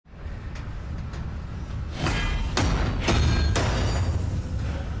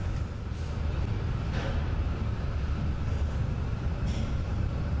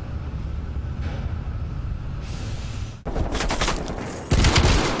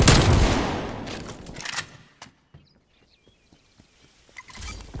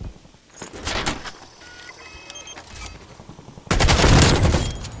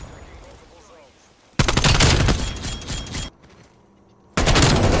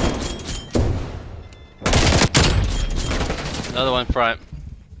Another one front.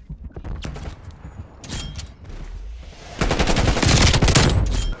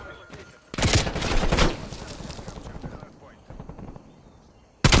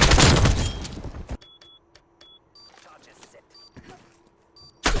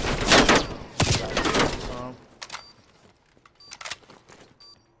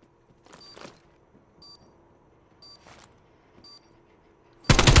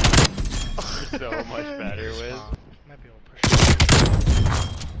 So much better with. Might be able to push.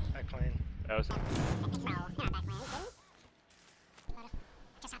 Back lane. That was.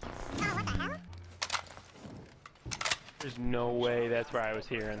 There's no way that's where I was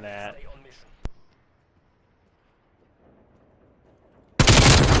hearing that.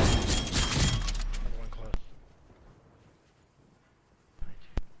 One close.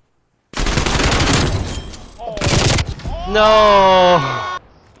 Oh. No.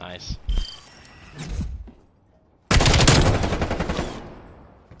 Nice.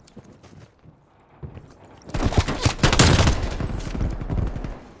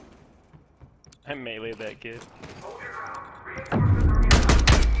 I meleeed that kid.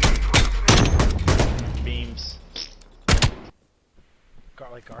 Beams.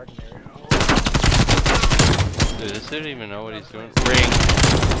 Got like garden area. Dude, this dude didn't even know what he's doing. Ring.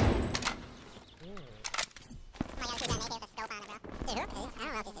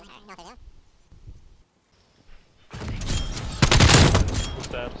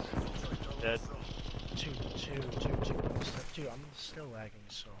 Steps. Dead. Two. Dude, I'm still lagging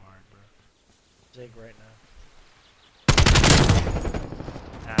so hard, bro. Zig right now.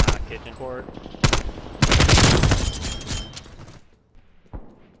 Ah, kitchen court.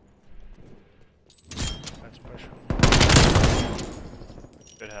 That's push.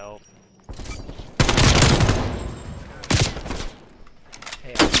 Good help.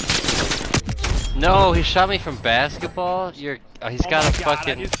 Hey, No, he shot me from basketball. You're. He's got a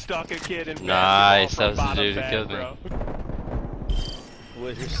fucking. He stuck a kid in Nice, basketball that was the from dude who bottom killed bag, me. bro.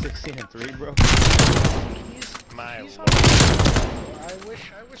 Was you're 16 and 3, bro? My he's lord. I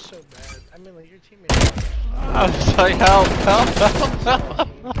wish so bad. I mean, like, your teammate. I was like, help.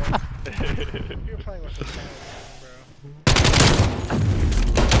 You're playing with the same bro.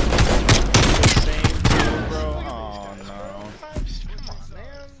 The same team, bro? Oh, no. Come on,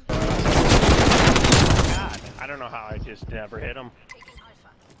 man. God, I don't know how I just never hit him.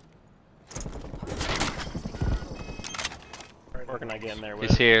 Where can I get in there with?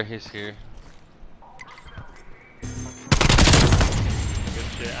 He's here. He's here. Good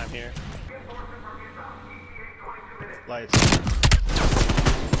shit, I'm here. Lights.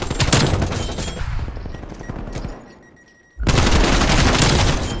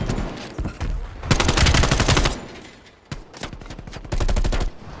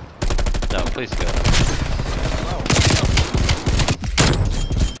 No, please go.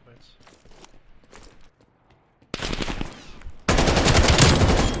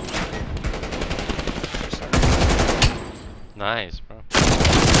 Nice, bro.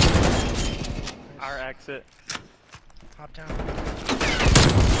 Our exit. Hop down.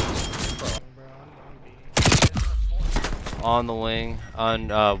 On the wing.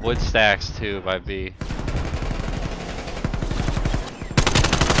 On wood stacks too by B. Oh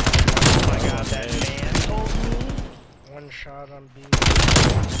my god, that man told me. One shot on B.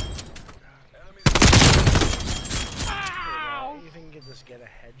 Ow! You can get a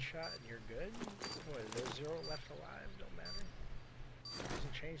headshot and you're good? What, there's 0 left alive? Don't matter.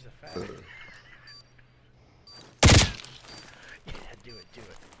 Doesn't change the fact. Yeah, do it.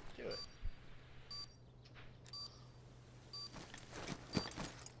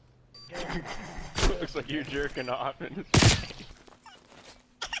 Looks like you're jerking off in his face.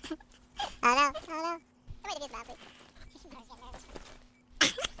 Oh no. Somebody do this loudly.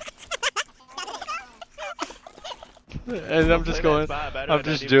 And I'm just going. I'm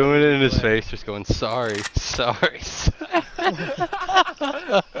just doing it in his face, just going, sorry.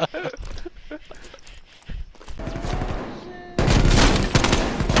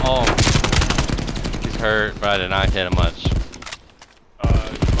 Oh, he's hurt, but I did not hit him much.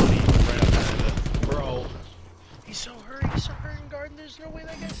 Money right up behind us. Bro. He's so hurt in garden, there's no way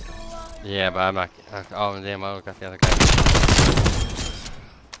that guy's still alive. Yeah, but I'm not. Oh damn! I got the other guy.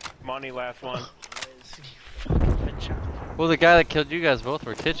 Money, last one. Well, the guy that killed you guys both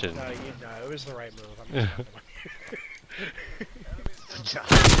were kitchen. No, it was the right move. I'm just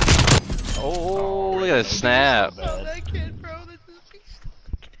Oh, look at that snap. Oh, that kid, bro. This is a beast.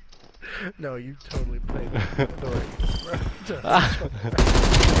 No, you totally played the right, bro. I heard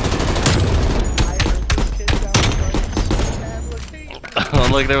this kid down the road so bad looking. Oh,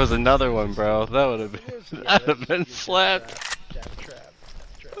 look, there was another one, bro. That would have been slapped.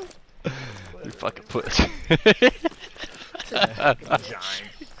 You fucking puss. Giant.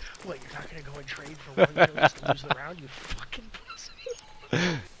 What, you're not gonna go and trade for 1 kills to lose the round, you fucking pussy?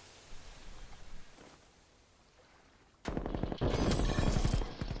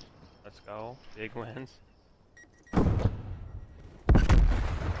 Let's go. Big wins. Oh,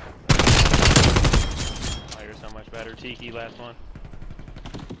 you're so much better. Tiki, last one.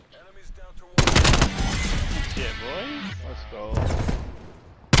 Shit, boys. Let's go.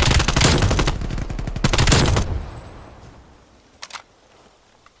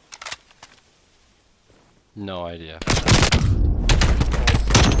 No idea.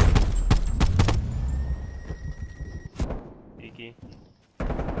 Tiki.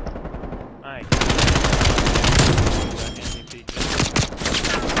 Mike.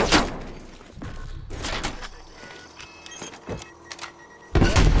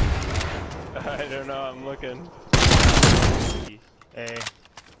 I don't know, I'm looking. Hey.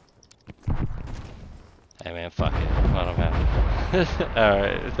 Hey man, fuck it. Let them have it.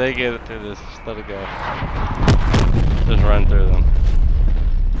 Alright, if they get it through this, just let it go. Just run through them.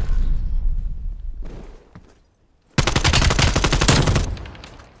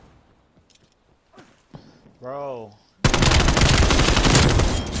 Bro.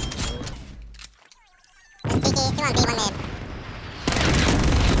 Tiki, 2 on B, 1 mid.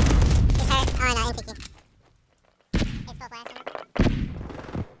 He's hurt. Oh no, in Tiki. It's full flash.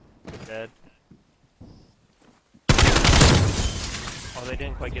 Dead. Oh, they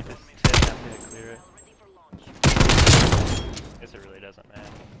didn't quite get this tip after they clear it. Guess it really doesn't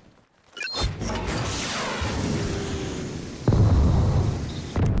matter.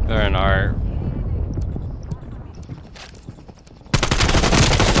 They're in art.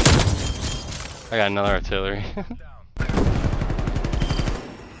 I got another artillery.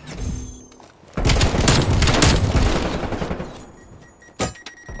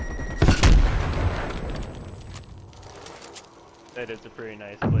 That is a pretty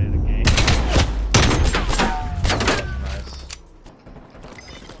nice play of the game. Nice.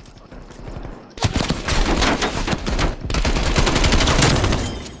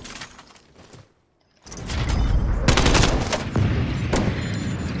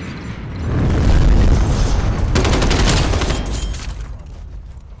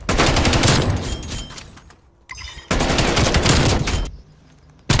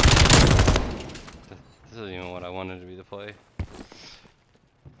 This isn't even what I wanted to be the play.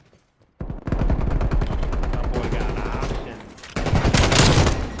 My boy got an option.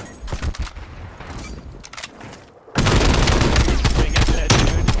 Swing at that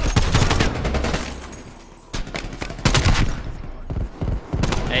dude.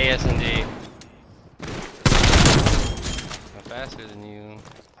 AS&D. I'm faster than you.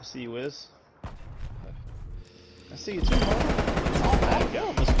 I see you, Wiz. I see you too, man. Oh, back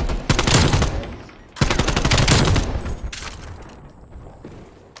up.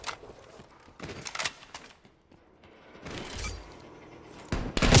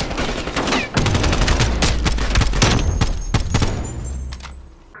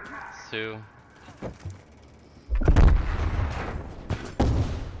 Two.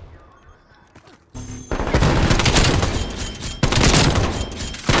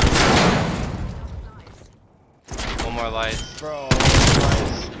 One more lights. Bro,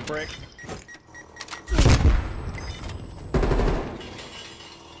 nice. Brick.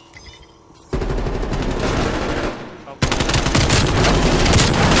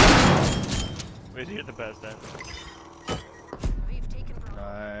 Wait, you're the best then.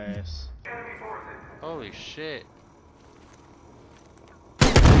 Nice. Holy shit.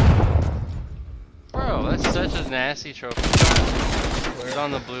 Bro, that's such a nasty trophy. It's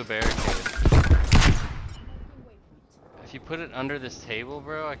on the blue barricade. If you put it under this table,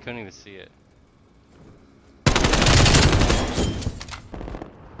 bro, I couldn't even see it.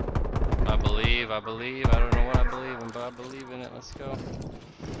 I believe, I don't know what I believe in, but I believe in it. Let's go.